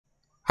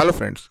Hello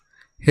friends,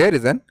 here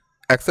is an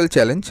Excel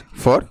challenge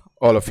for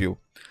all of you.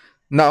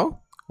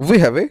 Now we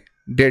have a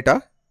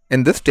data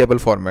in this table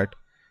format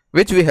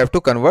which we have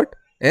to convert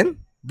in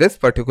this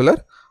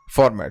particular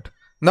format.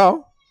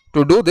 Now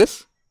to do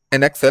this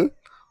in Excel,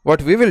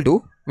 what we will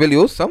do, we'll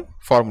use some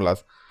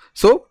formulas.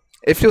 So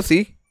if you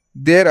see,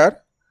 there are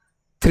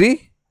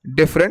three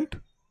different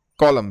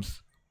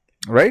columns,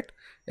 right,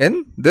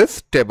 in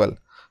this table.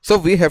 So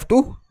we have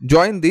to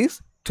join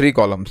these three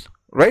columns,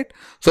 right?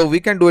 So we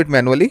can do it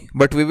manually,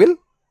 but we will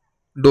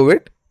do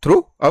it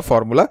through a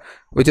formula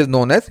which is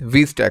known as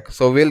VStack.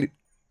 So we'll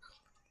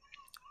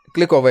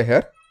click over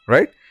here,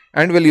 right,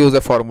 and we'll use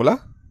a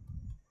formula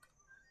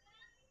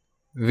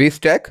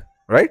VStack,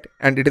 right,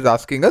 and it is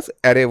asking us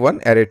array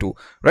 1, array 2,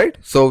 right?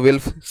 So we'll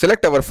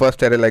select our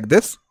first array like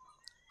this,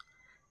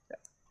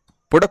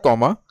 put a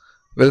comma,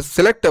 we'll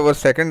select our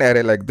second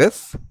array like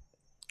this,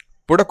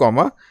 put a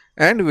comma,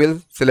 and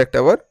we'll select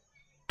our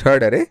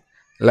third array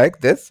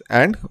like this,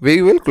 and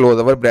we will close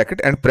our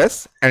bracket and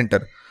press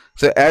enter.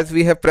 So as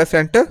we have pressed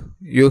enter,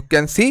 you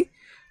can see,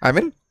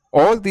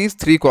 all these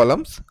three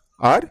columns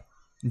are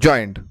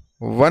joined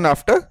one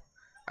after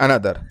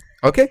another.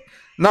 Okay,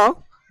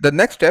 now the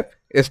next step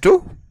is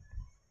to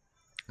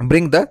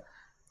bring the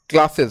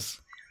classes,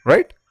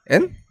 right,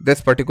 in this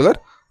particular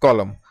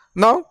column.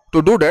 Now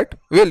to do that,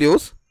 we'll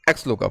use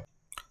XLOOKUP.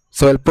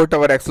 So I'll put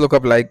our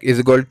XLOOKUP like is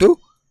equal to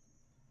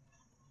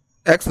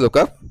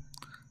XLOOKUP.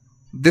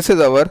 This is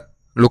our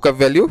lookup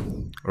value,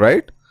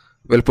 right?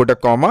 We'll put a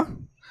comma.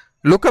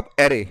 Lookup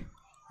array,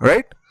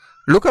 right?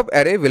 Lookup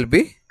array will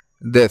be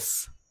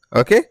this,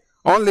 okay?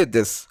 Only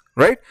this,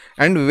 right?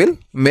 And we will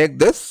make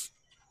this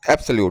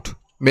absolute,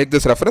 make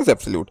this reference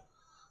absolute.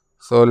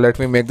 So let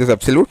me make this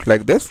absolute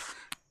like this.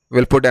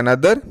 We'll put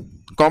another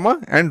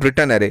comma and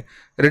return array.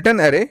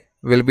 Return array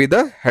will be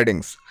the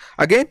headings.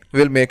 Again,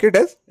 we'll make it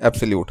as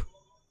absolute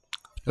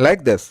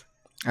like this,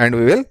 and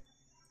we will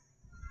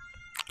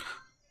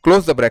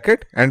close the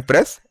bracket and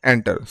press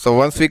enter. So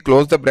once we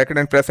close the bracket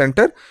and press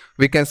enter,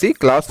 we can see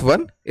class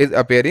 1 is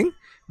appearing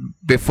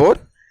before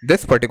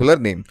this particular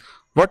name.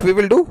 What we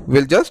will do,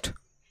 we'll just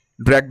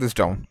drag this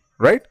down,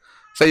 right?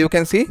 So you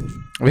can see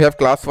we have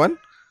class 1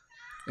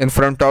 in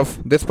front of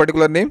this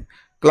particular name,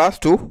 class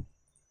 2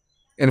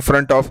 in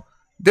front of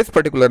this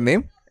particular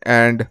name,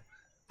 and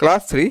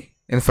class 3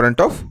 in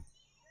front of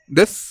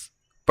this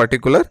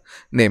particular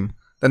name.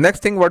 The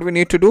next thing what we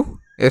need to do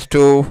is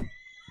to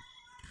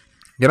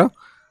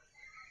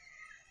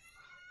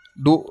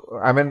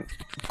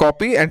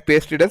copy and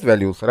paste it as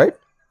values, right?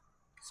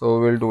 So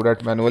we'll do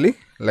that manually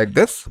like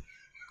this,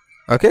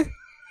 okay,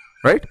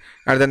 right?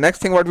 And the next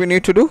thing what we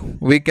need to do,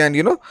 we can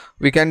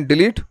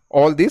delete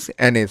all these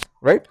NAs,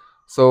 right?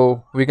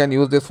 So we can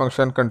use this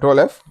function Control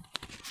F,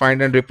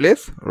 find and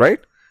replace, right?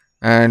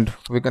 And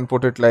we can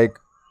put it like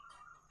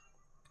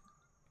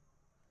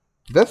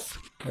this,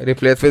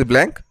 replace with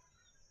blank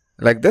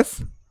like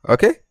this,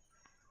 okay?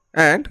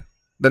 And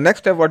the next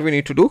step what we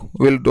need to do,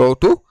 we'll go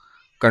to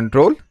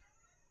Control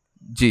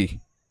G,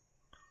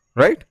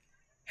 right?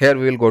 Here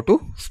we will go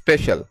to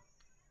special,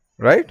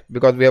 right,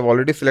 because we have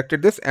already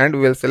selected this, and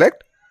we will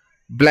select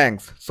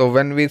blanks. So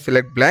when we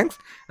select blanks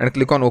and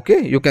click on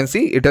OK, you can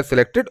see it has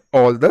selected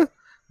all the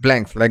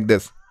blanks like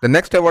this. The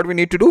next step what we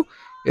need to do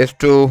is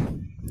to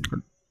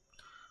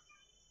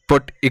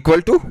put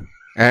equal to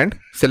and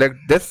select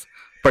this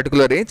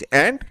particular range,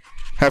 and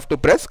have to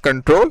press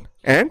Control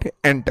and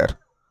enter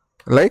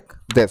like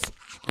this.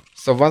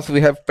 So once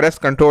we have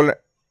pressed Control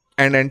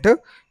and enter,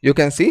 you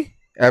can see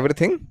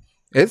everything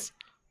is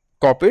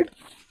copied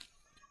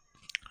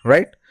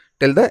right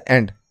till the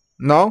end.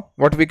 Now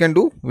what we can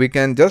do, we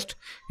can just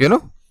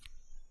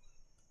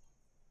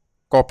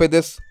copy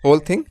this whole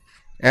thing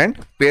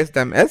and paste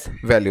them as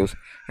values,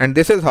 and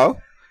this is how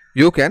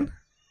you can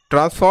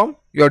transform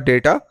your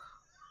data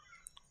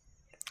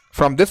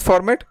from this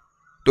format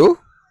to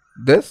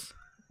this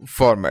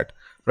format,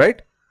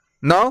 right?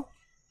 Now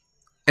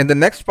in the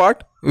next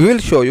part, we will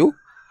show you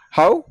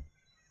how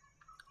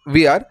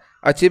we are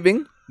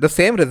achieving the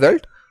same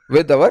result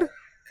with our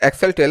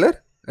Excel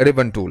Tailor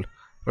ribbon tool,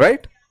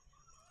 right?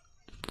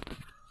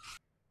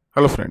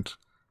 Hello friends,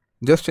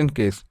 just in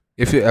case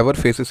if you ever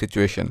face a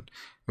situation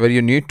where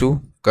you need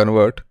to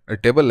convert a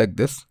table like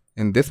this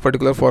in this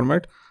particular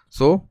format,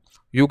 so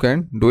you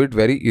can do it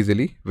very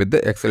easily with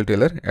the Excel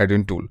Tailor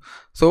Add-in tool.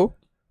 So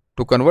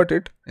to convert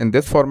it in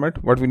this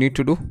format, what we need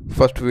to do,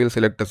 first we will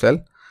select a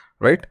cell,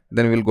 right?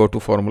 Then we will go to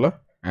formula,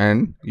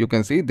 and you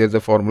can see there's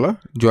a formula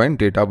join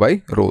data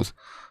by rows.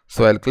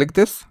 So I'll click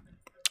this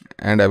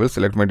and I will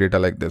select my data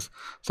like this.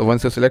 So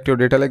once you select your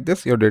data like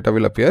this, your data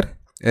will appear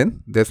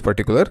in this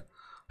particular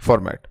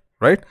format,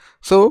 right?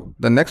 So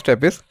the next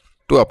step is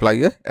to apply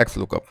a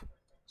XLOOKUP.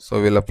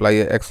 So we'll apply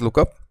a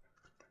XLOOKUP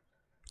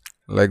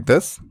like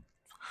this,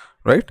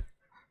 right?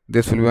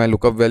 This will be my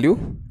lookup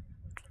value,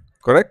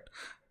 correct?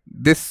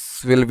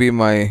 This will be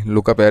my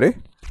lookup array.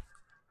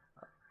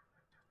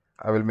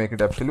 I will make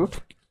it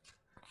absolute,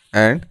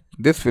 and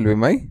this will be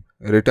my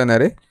return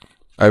array.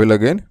 I will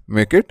again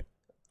make it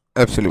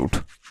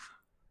absolute,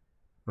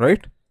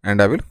 right?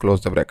 and I will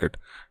close the bracket.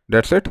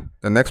 That's it.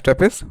 The next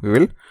step is we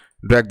will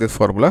drag this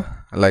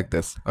formula like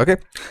this. Okay,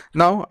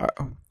 now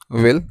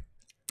we will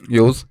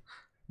use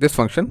this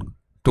function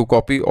to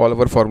copy all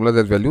our formulas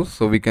as values.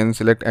 So we can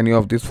select any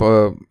of this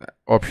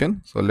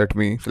option. So let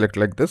me select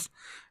like this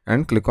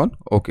and click on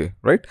OK.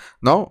 Right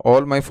now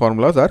all my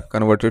formulas are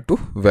converted to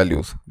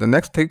values. The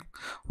next thing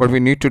what we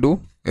need to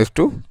do is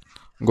to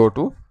go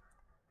to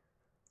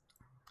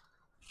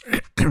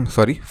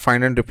sorry,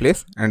 find and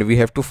replace, and we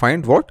have to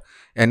find what?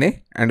 NA,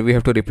 and we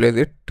have to replace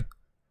it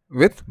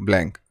with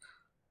blank,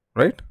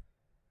 right?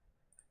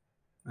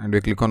 And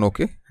we click on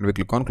OK and we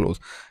click on close.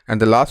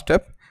 And the last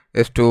step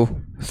is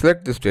to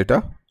select this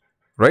data,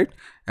 right,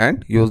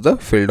 and use the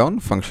fill down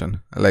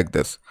function like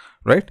this,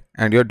 right,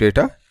 and your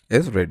data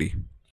is ready.